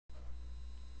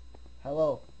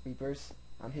Hello, Reapers.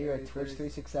 I'm here at Twitch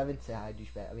 367. Say hi,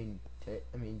 douchebag. I mean,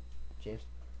 James.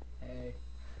 Hey.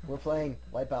 We're playing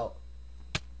Wipeout.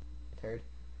 Turd.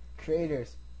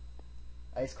 Creators.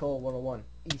 Ice Cold 101.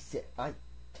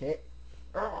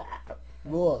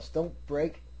 Rules: don't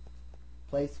break,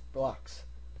 place blocks.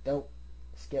 Don't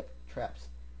skip traps.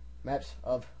 Maps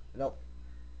of nope.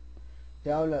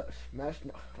 Download maps.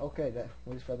 No. Okay, that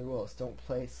what is for the rules? Don't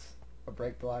place or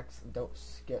break blocks. And don't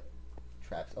skip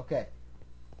traps. Okay.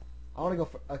 I want to go.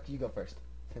 You go first.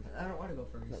 I don't want to go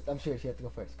first. I'm sure you have to go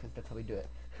first because that's how we do it.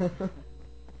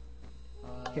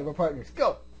 Okay, we're partners.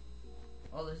 Go.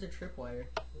 Oh, there's a tripwire.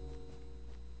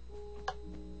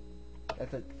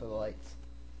 That's it for the lights.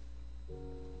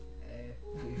 Hey.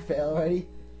 Did you fail already?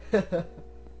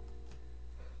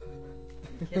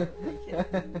 You can't.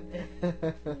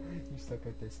 You suck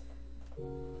at this.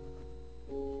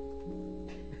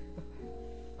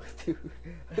 Dude,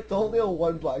 it's only a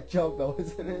 1 block jump though,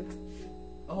 isn't it?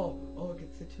 Oh,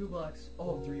 it's the 2 blocks.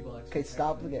 Oh, 3 blocks. Okay,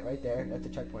 stop again right there. That's a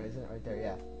checkpoint, isn't it? Right there,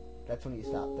 yeah. That's when you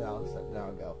stop. Then I'll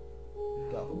go.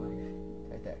 Go.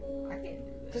 Right there. I can't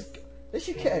do this. Just go. Yes,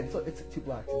 you can. It's 2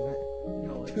 blocks, isn't it?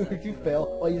 No, it's Dude, if you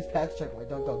fail, you just pass the checkpoint.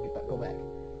 Don't go. Get back. Go back.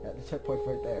 Yeah, the checkpoint's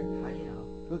right there. How do you know?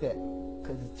 Look at it.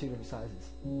 Because it's 2 different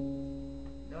sizes.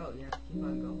 No, you have to keep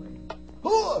on going.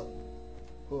 Oh!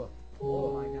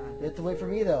 Oh my god. You have to wait for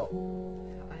me though.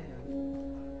 I am.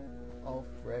 Oh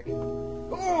frick.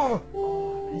 Oh!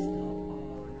 Oh, I messed up.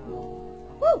 Oh no.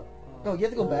 Woo! No, you have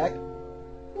to go back.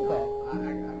 Go back. I'm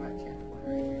at checkpoint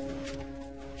right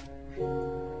here.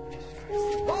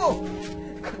 Oh!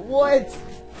 What?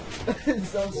 This is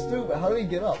so stupid. How do we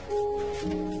get up?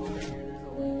 Over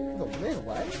here, there's a ladder. There's a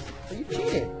ladder? So you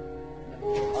cheated.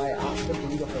 Alright, okay,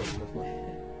 you go first on this one.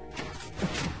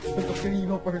 Okay, you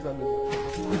go first on this one.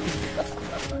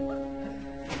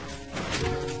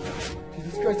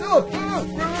 Jesus Christ. Oh!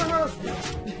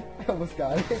 I almost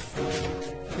got it.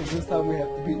 Okay, this time we have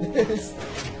to beat this.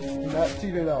 Do not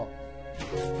cheat at all.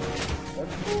 What?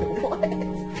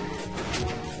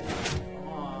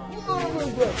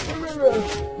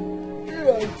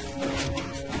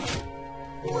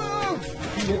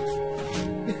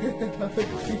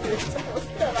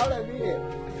 How did I beat it?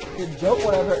 You can jump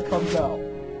whenever it comes out.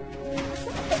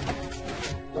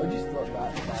 Oh, just throw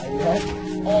that by yet.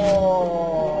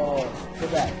 Oh! Go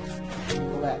back.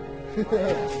 Go back.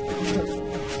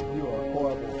 You are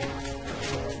horrible.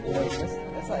 Wait, that's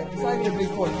not even a big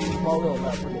point. It's a small little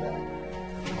not pretty bad.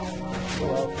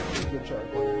 Well, good try.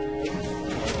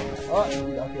 Oh,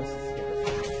 we got this.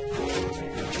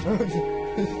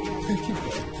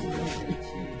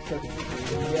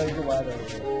 Yeah, you can ladder over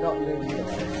here. No, you didn't need a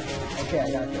ladder. Okay, I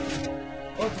got this.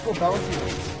 Oh, it's full bouncy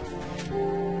ones.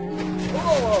 Oh!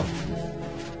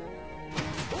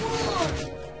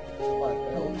 Oh, I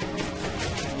failed.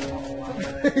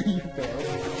 You failed.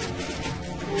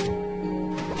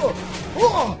 Oh!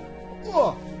 Oh!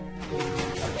 Oh!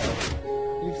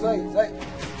 You sight. You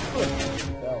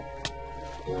fell.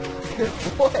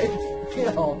 What?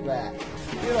 Get off that.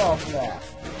 Get off that.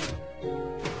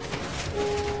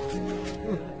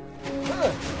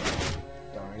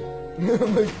 Darn. This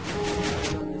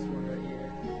one right here.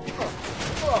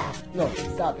 No,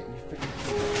 stop it. You freaking.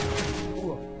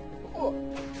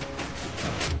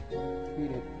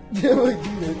 Beat it.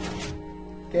 Beat it.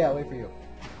 Okay, I'll wait for you.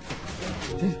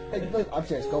 Hey, look, I'm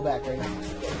serious. Go back right now.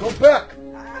 Go back!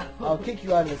 I'll kick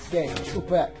you out of this game. Go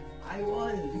back. I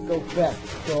was. Go back.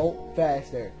 Go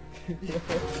faster. The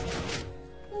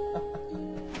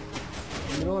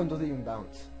middle one doesn't even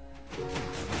bounce.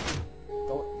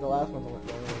 The last one's only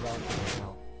bouncing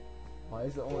now. Why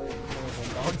is the only one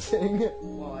bouncing?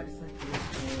 Well, I just like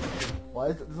this. Why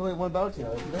is there's only one bouncing?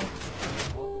 Isn't there?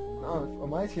 No, on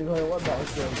my screen there's only one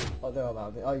bouncing. Oh, they're all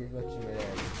bouncing. Oh, you're glitching right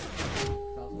there.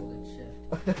 I was holding shift.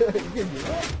 You can do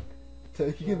that. So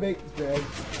you can make this, man.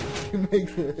 You can make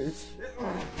this.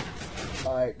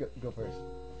 Alright, go first.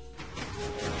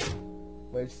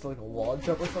 Wait, it's just like a wall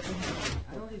jump or something?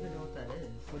 I don't even know what that is.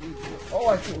 What do you do? Oh,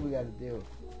 I see what we gotta do.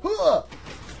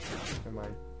 Never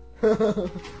mind.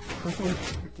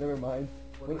 Never mind.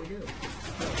 What do we do?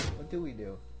 What do we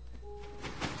do?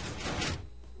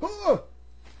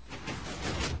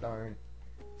 Darn.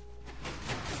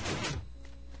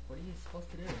 What are you supposed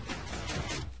to do?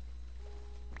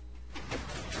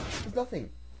 There's nothing.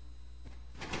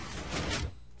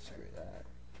 Screw that.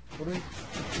 What do we do?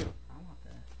 I want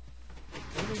that.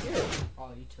 What do we do? Oh,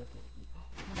 you took it.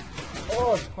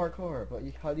 Oh, it's parkour, but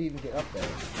how do you even get up there?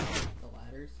 The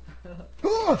ladders.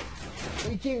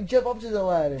 You can't even jump up to the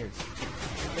ladders.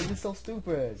 They're just so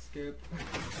stupid. Scoop.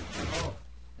 Oh,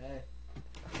 hey.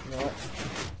 You know what?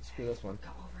 Screw this one.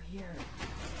 Come over here.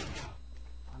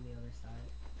 On the other side.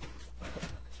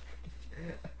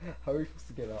 How are we supposed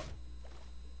to get up?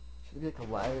 Should there be like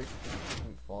a ladder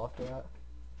and fall after that?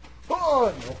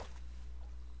 Oh no!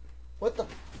 What the?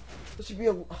 There should be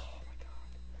a. Oh my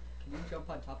god! Can you jump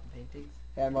on top of paintings?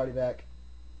 Hey, I'm already back.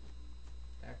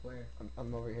 Back where?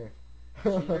 I'm over here.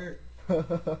 Cheater.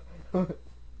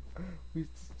 We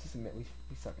just admit we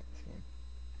suck at this game.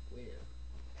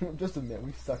 Wait. Just admit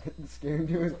we suck at this game,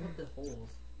 What's dude. up with the holes?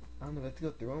 I don't know. We have to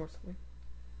go through them or something.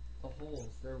 The holes.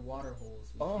 They're water holes.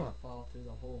 We Oh. can't fall through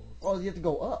the holes. Oh, you have to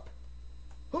go up.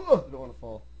 I don't want to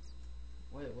fall.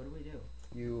 Wait, what do we do?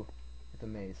 You, it's a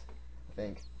maze. I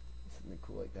think something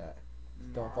cool like that.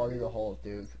 Don't fall through the holes,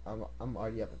 dude. I'm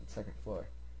already up at the second floor.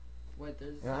 Wait,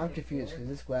 there's. And I'm confused because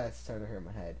this glass is starting to hurt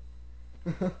my head.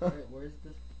 Wait, where's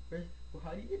this?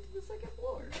 How do you get to the second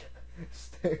floor?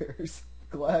 Stairs,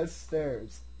 glass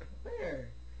stairs. Where?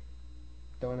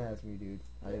 Don't ask me, dude.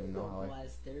 I didn't even know how.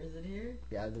 Glass stairs in here?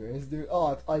 Yeah, there is, dude.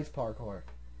 Oh, it's ice parkour.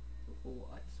 Ooh,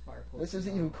 ice parkour. This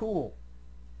isn't even cool.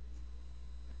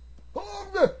 Oh,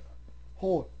 no!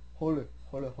 Hold it.